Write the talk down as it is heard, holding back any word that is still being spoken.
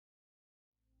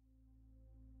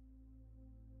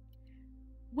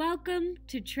Welcome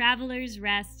to Travelers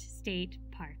Rest State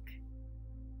Park.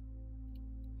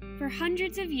 For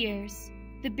hundreds of years,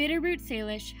 the Bitterroot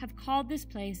Salish have called this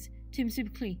place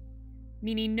Tumsukli,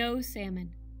 meaning no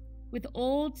salmon, with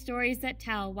old stories that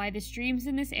tell why the streams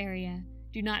in this area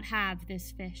do not have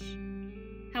this fish.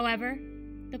 However,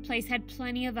 the place had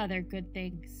plenty of other good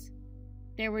things.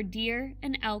 There were deer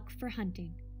and elk for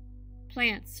hunting,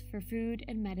 plants for food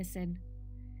and medicine,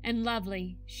 and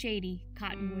lovely, shady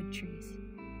cottonwood trees.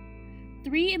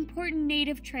 3 important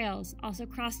native trails also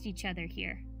crossed each other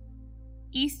here: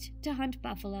 east to hunt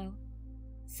buffalo,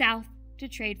 south to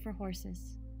trade for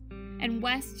horses, and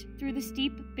west through the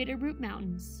steep Bitterroot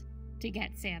Mountains to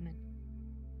get salmon.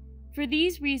 For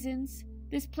these reasons,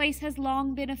 this place has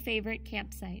long been a favorite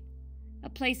campsite, a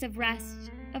place of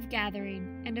rest, of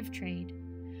gathering, and of trade,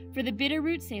 for the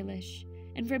Bitterroot Salish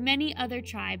and for many other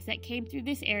tribes that came through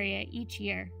this area each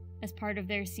year as part of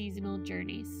their seasonal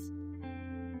journeys.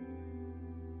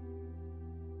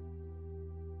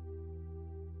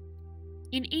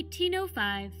 In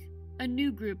 1805, a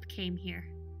new group came here: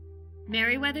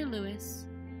 Meriwether Lewis,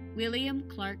 William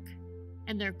Clark,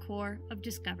 and their Corps of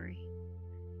Discovery.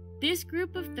 This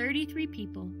group of 33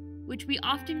 people, which we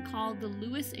often call the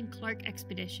Lewis and Clark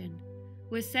Expedition,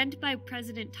 was sent by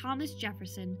President Thomas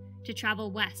Jefferson to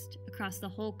travel west across the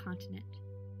whole continent.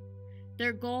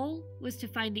 Their goal was to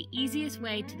find the easiest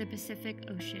way to the Pacific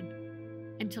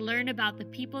Ocean and to learn about the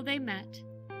people they met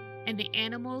and the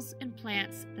animals and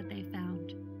plants that they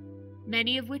found,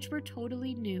 many of which were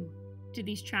totally new to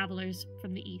these travelers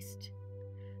from the east.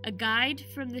 A guide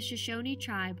from the Shoshone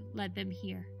tribe led them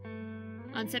here.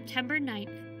 On September 9th,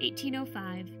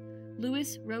 1805,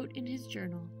 Lewis wrote in his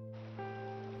journal,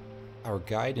 "Our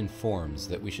guide informs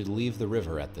that we should leave the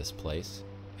river at this place,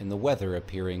 and the weather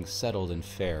appearing settled and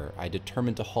fair, I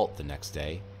determined to halt the next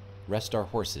day, rest our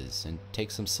horses, and take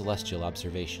some celestial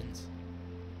observations.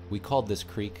 We called this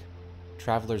creek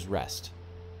Traveler's Rest.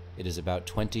 It is about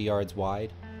 20 yards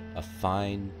wide, a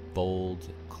fine,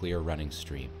 bold, clear running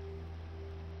stream."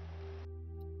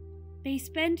 They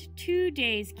spent 2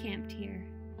 days camped here,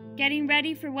 getting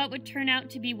ready for what would turn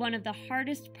out to be one of the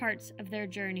hardest parts of their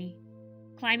journey: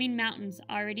 climbing mountains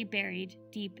already buried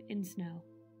deep in snow.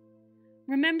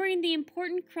 Remembering the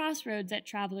important crossroads at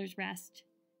Traveler's Rest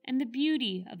and the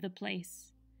beauty of the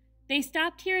place, they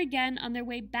stopped here again on their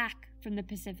way back from the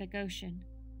Pacific Ocean.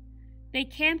 They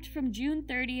camped from June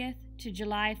 30th to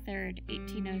July 3rd,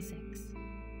 1806.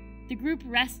 The group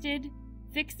rested,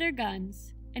 fixed their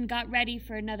guns, and got ready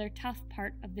for another tough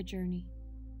part of the journey.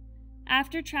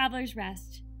 After Traveler's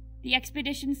Rest, the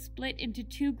expedition split into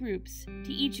 2 groups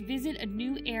to each visit a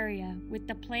new area with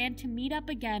the plan to meet up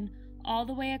again all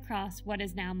the way across what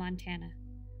is now Montana.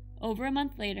 Over a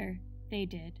month later, they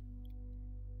did.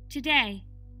 Today,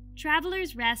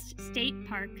 Traveler's Rest State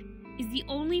Park is the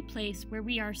only place where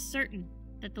we are certain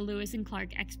that the Lewis and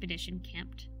Clark expedition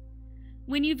camped.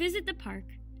 When you visit the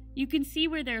park, you can see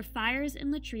where their fires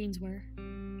and latrines were,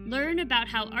 learn about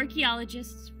how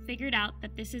archaeologists figured out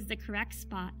that this is the correct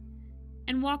spot,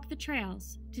 and walk the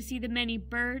trails to see the many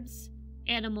birds,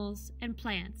 animals, and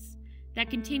plants that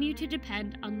continue to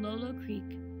depend on Lolo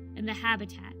Creek and the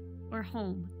habitat or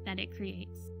home that it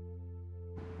creates.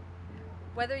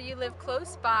 Whether you live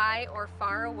close by or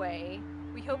far away,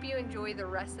 we hope you enjoy the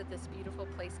rest that this beautiful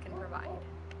place can provide.